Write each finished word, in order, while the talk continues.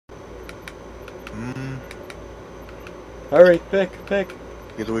Alright, pick.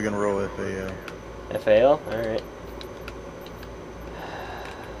 Guess we can roll FAL. FAL? Alright.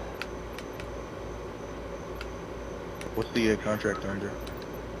 What's the contract under?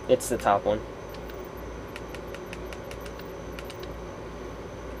 It's the top one.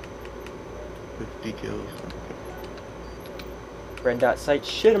 $50 kills. Red dot sight.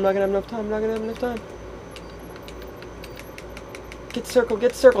 Shit, I'm not gonna have enough time. Get circle,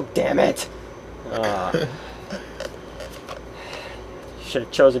 damn it! Should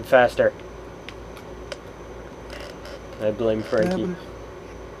have chosen faster. I blame Frankie.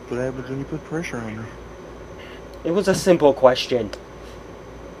 What happens when you put pressure on her? It was a simple question.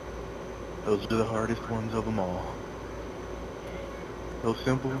 Those are the hardest ones of them all. So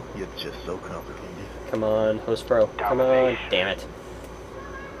simple, yet just so complicated. Come on, host bro. Come on. Damn it.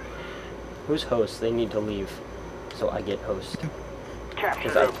 Who's host? They need to leave. So I get host.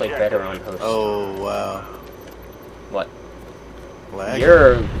 Because I play better on host. Oh, wow. What? Lag?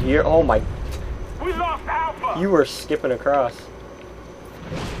 You're, oh my. We lost Alpha! You were skipping across.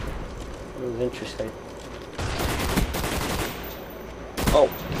 It was interesting. Oh,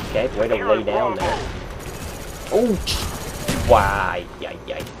 okay, way to lay down there. Oh, why? Yay.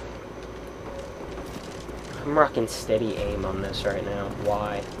 I'm rocking steady aim on this right now.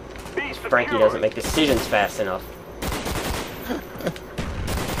 Why? Frankie doesn't make decisions fast enough.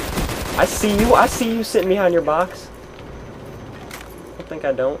 I see you sitting behind your box. I think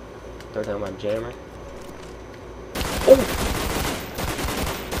I don't. Throw down my jammer. Oh!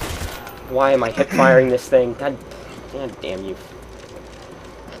 Why am I hip firing this thing? God damn you.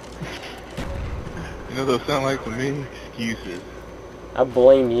 You know those sound like to me? Excuses. I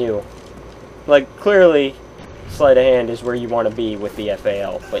blame you. Like, clearly, sleight of hand is where you want to be with the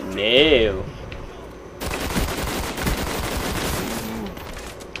FAL, but no.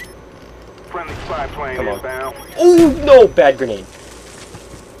 Friendly spy plane Come on. inbound. Oh, no! Bad grenade.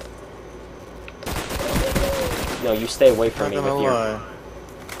 No, you stay away from me with your...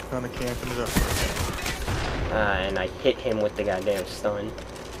 Kinda camping it up. And I hit him with the goddamn stun.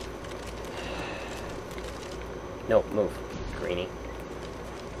 No, move. Greenie.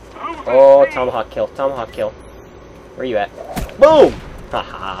 Oh, tomahawk kill. Where you at? Boom!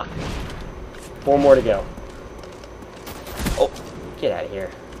 Haha. 4 more to go. Oh, get out of here.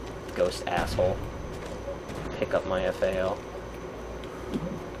 Ghost asshole. Pick up my FAL.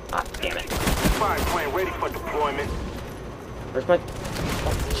 Ah, damn it. Spy plane ready for deployment. Where's my...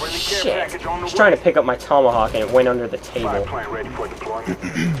 Oh, shit. I was trying to pick up my tomahawk and it went under the table. Spy plane ready for deployment.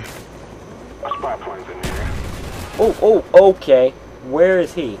 A spy plane's in there. Oh, okay. Where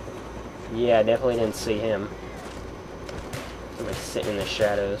is he? Yeah, I definitely didn't see him. Somebody's sitting in the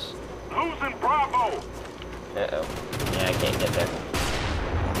shadows. Losing Bravo! Uh-oh. Yeah, I can't get there.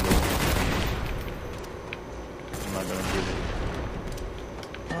 I'm not gonna get it.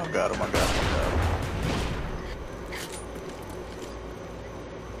 Oh, I got him.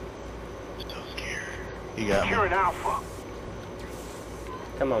 So scared. He got me. Securing Alpha.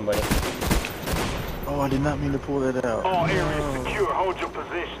 Come on, buddy. Oh, I did not mean to pull that out. All areas secure. Hold your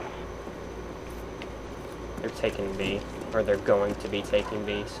positions. They're taking B. Or they're going to be taking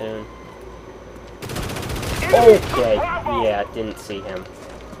B soon. Okay. Yeah, didn't see him.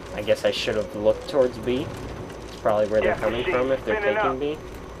 I guess I should have looked towards B. It's probably where they're coming from if they're taking B.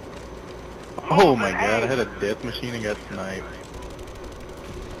 Oh my god, I had a death machine and got sniped.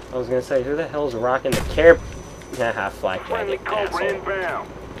 I was gonna say, who the hell's rocking the care... Haha, flak Friendly jacket, Cobra asshole. inbound.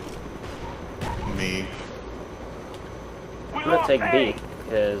 Me. I'm gonna take B,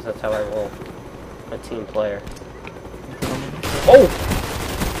 because that's how I roll. I'm a team player. Oh!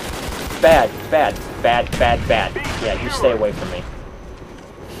 Bad. Yeah, you stay away from me.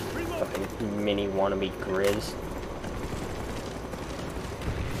 Fucking mini wannabe Grizz.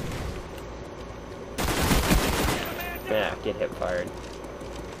 Yeah, get hip fired.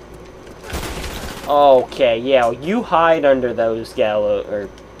 Okay, yeah, you hide under those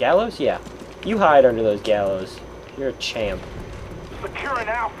gallows, Yeah. You hide under those gallows. You're a champ. Securing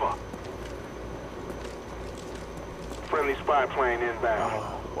Alpha. Friendly spy plane inbound.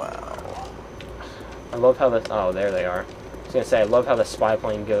 Oh, wow. I love how the... Oh, there they are. I was gonna say, I love how the spy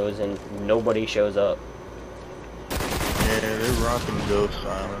plane goes and nobody shows up. Yeah, they're rocking ghost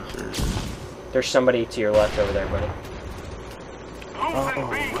silencers. There's somebody to your left over there, buddy. Oh,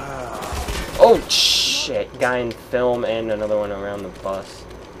 wow. Oh, shit. Guy in film and another one around the bus.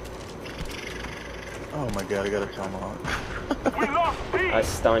 Oh my god, I got a tomahawk. We lost B. I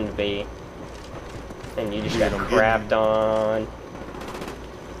stunned B. And you just Dude, got I'm crapped on.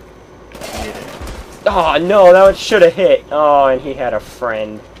 Yeah. Oh, no, that should have hit. Oh, and he had a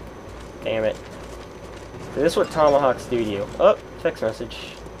friend. Damn it. Is this what tomahawks do to you? Oh, text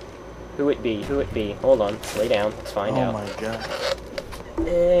message. Who it be? Who it be? Hold on. Lay down. Let's find out. Oh my god.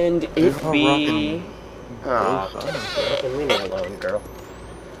 And There's it no be... Oh, fucking leave me alone, girl.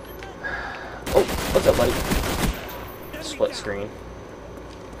 Oh, what's up, buddy? Split screen.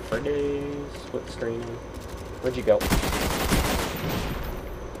 For days. Split screen. Where'd you go?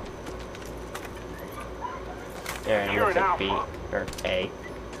 Alright, I'm gonna take B. Or A.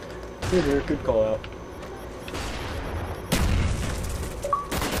 Good call out.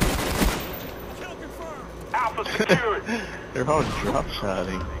 Alpha secured. They're all drop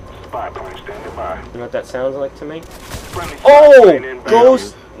shotting. Spy plane standing by. You know what that sounds like to me? Friendly spy Oh! plane inbound.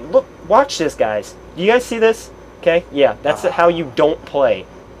 Ghost! Look, watch this, guys. Do you guys see this? Okay? Yeah, that's how you don't play.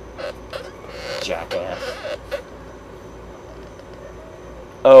 Jackass.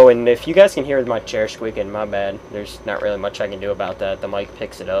 Oh, and if you guys can hear my chair squeaking, my bad. There's not really much I can do about that. The mic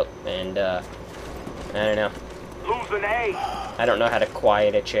picks it up, and, I don't know. Losing A. I don't know how to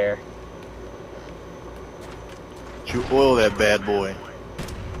quiet a chair. You oil that bad boy.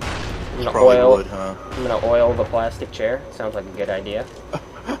 I'm It's gonna probably oil. wood, huh? I'm gonna oil the plastic chair. Sounds like a good idea.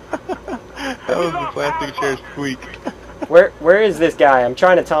 That was the plastic chair squeak. Where is this guy? I'm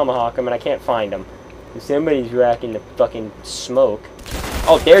trying to tomahawk him and I can't find him. Somebody's racking the fucking smoke.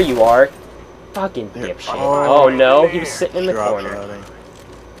 Oh, there you are. Fucking There. dipshit. Oh, Oh no, he was sitting in the Drop corner. shotting.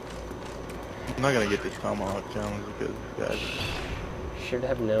 I'm not gonna get this tomahawk challenge because guys. Should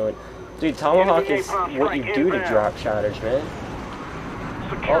have known. Dude, tomahawk is what you do to drop shotters, man.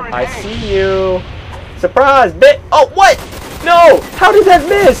 Oh, I see you. Surprise, bit. Oh, what? No! How did that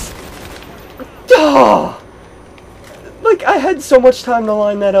miss? Oh! Like, I had so much time to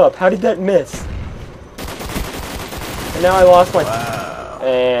line that up. How did that miss? And now I lost my... Wow.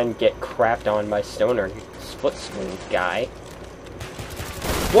 And get crapped on by Stoner split screen guy.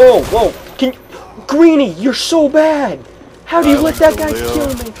 Whoa, whoa! Can you... Greenie, you're so bad! How do you let that guy kill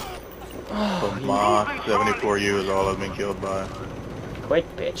me? The Mach 74U is all I've been killed by. Quit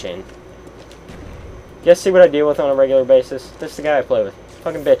bitching. You guys see what I deal with on a regular basis? This is the guy I play with.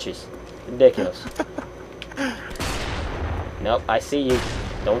 Fucking bitches. Ridiculous. Nope, I see you.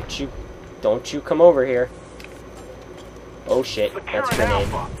 Don't you come over here. Oh shit, that's a grenade.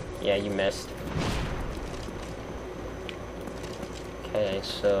 Yeah, you missed. Okay,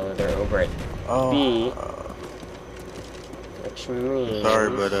 so they're over at B. Which means... Sorry,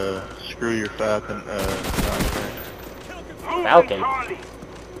 but screw your Falcon contract. Falcon?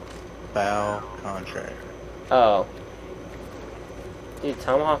 Foul contract. Oh. Dude,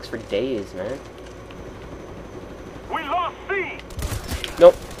 tomahawks for days, man. We lost C.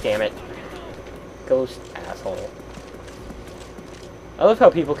 Nope, damn it. Ghost asshole. I love how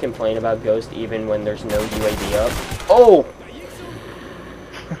people complain about Ghost even when there's no UAV up. Oh!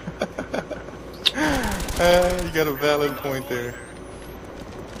 You got a valid point there.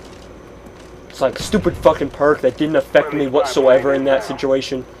 It's like a stupid fucking perk that didn't affect me whatsoever in that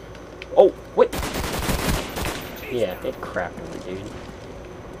situation. Oh, what? Yeah, it crapped me, dude.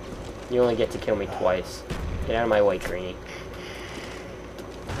 You only get to kill me twice. Get out of my way, Greenie.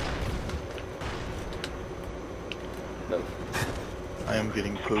 No. I am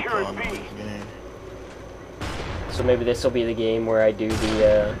getting pooped on in this game. So maybe this will be the game where I do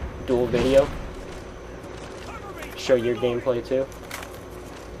the dual video. Show your gameplay too.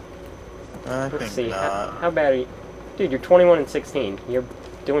 I Let's think see. not. How bad are you? Dude, you're 21 and 16. You're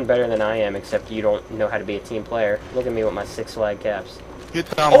doing better than I am, except you don't know how to be a team player. Look at me with my 6 flag caps. Get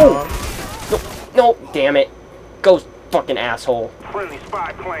tomahawk. Oh! No, damn it. Ghost fucking asshole. Friendly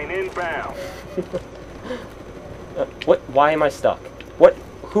spy plane inbound. What? Why am I stuck? What?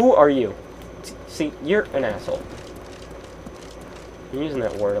 Who are you? See, you're an asshole. You're using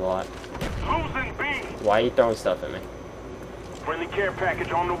that word a lot. Losing B. Why are you throwing stuff at me? Friendly care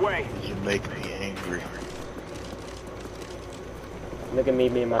package on the way. You make me angry. Look at me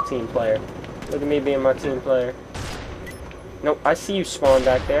being my team player. Look at me being my team player. Nope, I see you spawn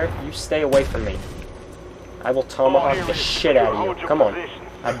back there. You stay away from me. I will tomahawk the shit out of you. Come on.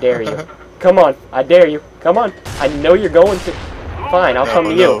 I dare you. Come on. I dare you. Come on. I know you're going to. Fine, I'll come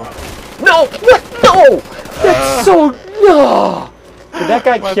to you. No! No! That's so... No! Did that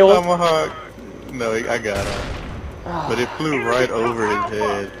guy My kill... tomahawk. No, I got him. But it flew right over his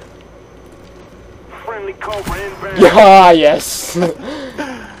head. Friendly Cobra inbound. Yeah, yes!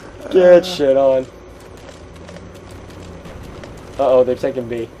 Get shit on. Uh-oh, they're taking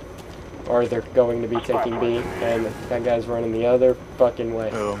B. Or they're going to be taking B, and that guy's running the other fucking way.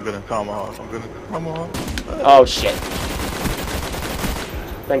 Oh, I'm gonna tomahawk. I'm gonna tomahawk. Oh, shit.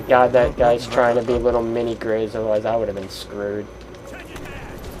 Thank God that guy's trying to be little mini Grizz, otherwise I would have been screwed.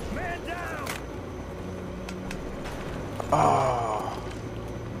 Oh.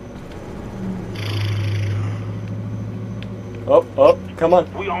 Oh, come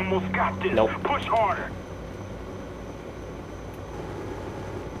on. We almost got this. Nope. Push harder.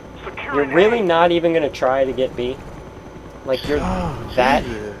 You're really not even gonna try to get B? Like, you're that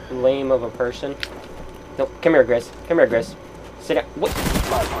lame of a person? Nope, come here, Grizz. Come here, Grizz. Sit down. What?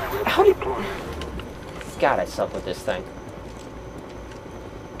 How did... God, I suck with this thing.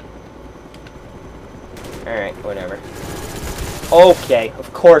 Alright, whatever. Okay,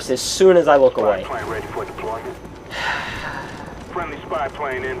 of course, as soon as I look away. Spy plane ready for deployment. Friendly spy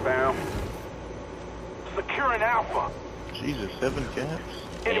plane inbound. Securing Alpha. Jesus, 7 caps?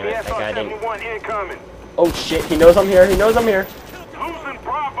 Enemy Damn it, that guy didn't... SR-71 incoming. Oh shit, he knows I'm here, he knows I'm here. Losing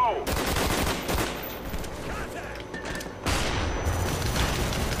Bravo.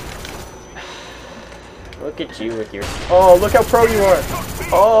 Look at you with your... Oh, look how pro you are.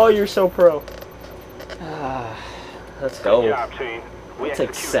 Oh, you're so pro. Let's go. Good job, team. We'll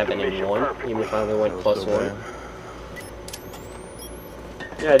take 7 and 1, even if I only went plus 1.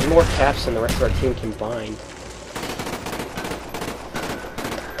 Yeah, there's more caps than the rest of our team combined.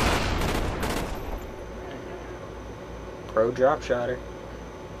 Pro drop shotter.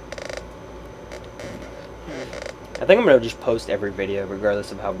 I think I'm gonna just post every video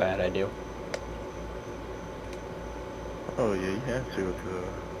regardless of how bad I do. Oh yeah, you have to.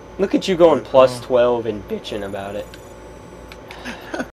 Look at you going plus 12 and bitching about it.